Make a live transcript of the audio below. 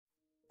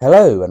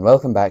Hello and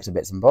welcome back to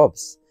Bits and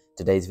Bobs.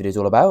 Today's video is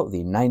all about the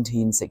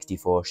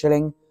 1964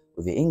 shilling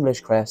with the English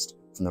crest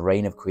from the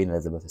reign of Queen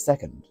Elizabeth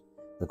II.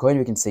 The coin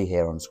we can see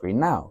here on screen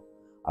now.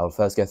 I will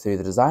first go through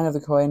the design of the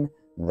coin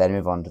and then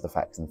move on to the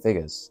facts and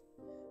figures.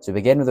 So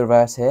we begin with the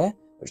reverse here,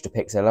 which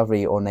depicts a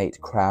lovely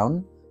ornate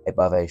crown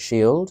above a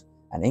shield,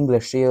 an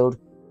English shield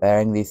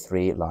bearing the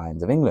three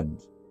lions of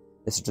England.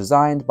 This is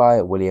designed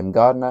by William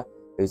Gardner,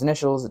 whose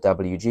initials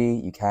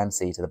WG you can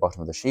see to the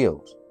bottom of the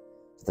shield.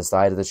 To the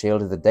side of the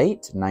shield is the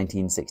date,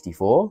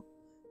 1964.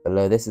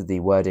 Below this is the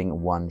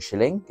wording 1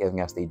 shilling, giving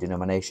us the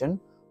denomination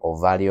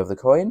or value of the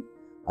coin.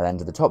 And then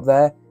to the top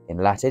there, in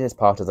Latin, is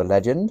part of the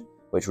legend,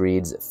 which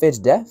reads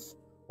Fid Def,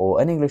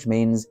 or in English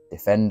means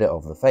Defender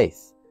of the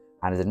Faith,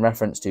 and is in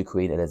reference to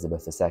Queen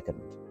Elizabeth II.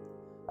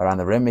 Around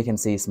the rim we can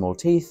see small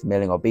teeth,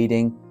 milling or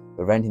beading,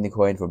 preventing the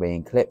coin from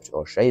being clipped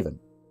or shaven.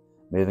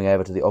 Moving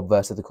over to the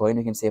obverse of the coin,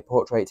 we can see a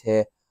portrait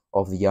here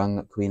of the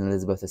young Queen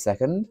Elizabeth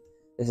II.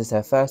 This is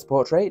her first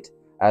portrait,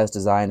 as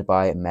designed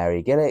by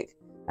Mary Gillick,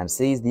 and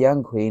sees the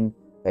young queen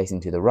facing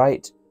to the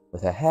right,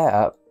 with her hair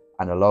up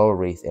and a laurel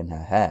wreath in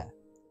her hair.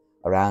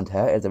 Around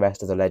her is the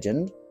rest of the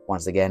legend,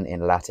 once again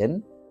in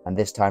Latin, and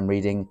this time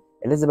reading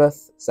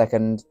Elizabeth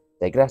II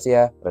de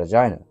Gratia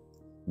Regina,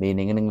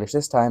 meaning in English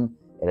this time,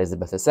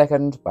 Elizabeth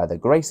II, by the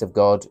grace of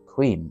God,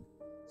 Queen,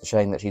 so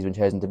showing that she's been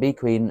chosen to be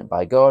Queen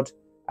by God,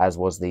 as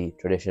was the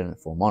tradition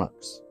for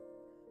monarchs.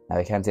 Now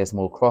we can see a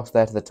small cross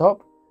there to the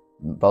top,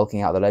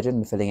 bulking out the legend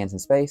and filling in some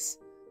space.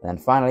 And then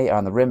finally,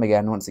 around the rim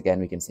again, once again,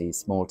 we can see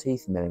small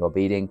teeth, milling or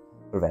beading,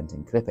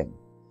 preventing clipping.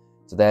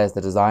 So there's the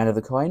design of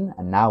the coin,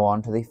 and now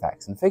on to the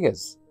facts and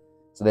figures.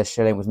 So this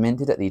shilling was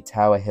minted at the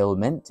Tower Hill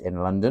Mint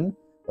in London,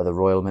 where the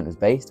Royal Mint was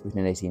based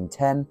between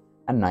 1810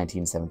 and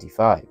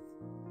 1975.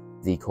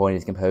 The coin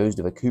is composed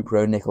of a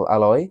cupro-nickel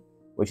alloy,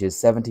 which is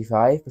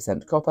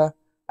 75% copper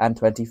and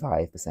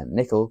 25%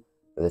 nickel,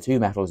 for the two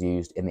metals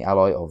used in the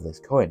alloy of this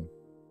coin.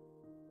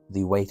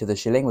 The weight of the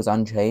shilling was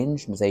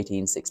unchanged since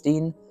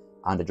 1816,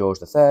 under George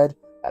III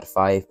at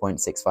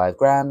 5.65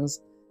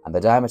 grams, and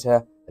the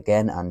diameter,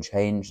 again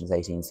unchanged since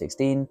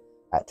 1816,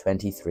 at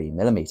 23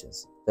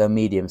 millimeters, so a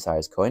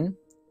medium-sized coin.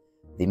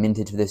 The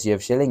mintage for this year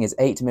of shilling is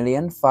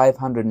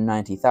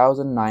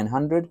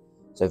 8,590,900,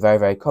 so very,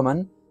 very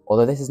common,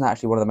 although this isn't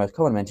actually one of the most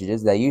common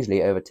mintages. They're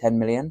usually over 10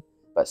 million,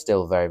 but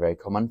still very, very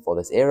common for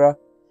this era.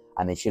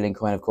 And the shilling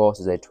coin, of course,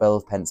 is a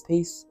 12 pence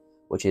piece,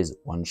 which is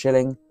 1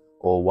 shilling,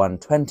 or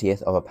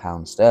 1/20th of a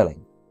pound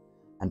sterling.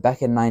 And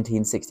back in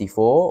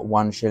 1964,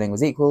 1 shilling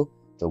was equal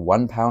to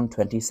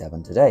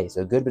 £1.27 today,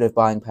 so a good bit of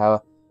buying power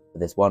for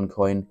this one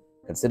coin,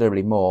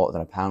 considerably more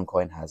than a pound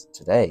coin has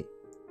today.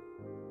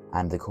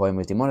 And the coin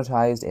was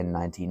demonetised in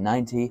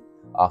 1990,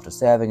 after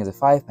serving as a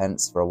 5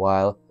 pence for a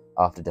while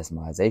after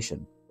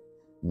decimalisation.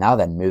 Now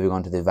then, moving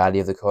on to the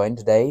value of the coin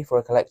today for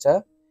a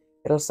collector,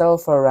 it'll sell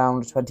for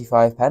around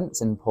 25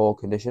 pence in poor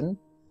condition,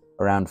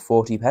 around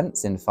 40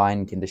 pence in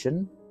fine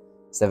condition,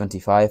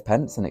 75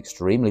 pence in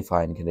extremely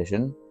fine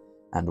condition,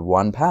 and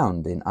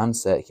 £1 in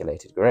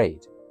uncirculated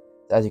grade.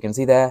 So as you can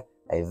see there,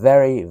 a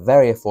very,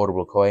 very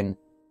affordable coin,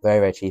 very,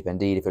 very cheap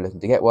indeed if you're looking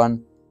to get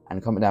one,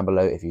 and comment down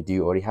below if you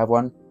do already have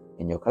one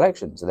in your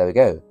collection. So there we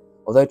go.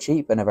 Although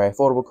cheap and a very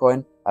affordable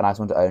coin, a nice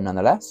one to own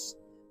nonetheless.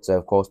 So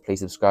of course,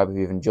 please subscribe if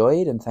you've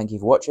enjoyed, and thank you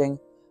for watching.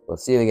 We'll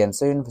see you again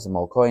soon for some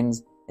more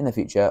coins in the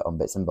future on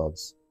Bits and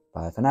Bobs.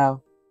 Bye for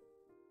now.